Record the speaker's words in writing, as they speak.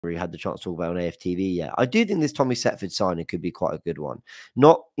we had the chance to talk about on AFTV yet. I do think this Tommy Setford signing could be quite a good one.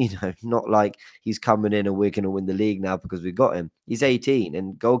 Not, not like he's coming in and we're going to win the league now because we got him. He's 18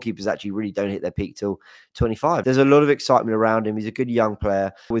 and goalkeepers actually really don't hit their peak till 25. There's a lot of excitement around him. He's a good young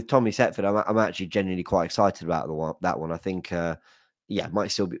player. With Tommy Setford, I'm actually genuinely quite excited about that one. I think, yeah,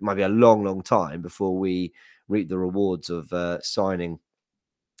 might be a long time before we reap the rewards of signing,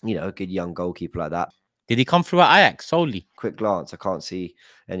 a good young goalkeeper like that. Did he come through at Ajax solely? Quick glance, I can't see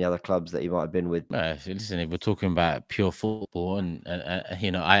any other clubs that he might have been with. Listen, if we're talking about pure football, and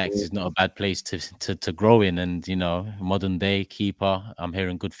Ajax is not a bad place to grow in, and modern day keeper, I'm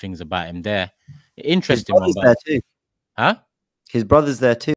hearing good things about him there. Interesting one, there too. Huh? His brother's there too.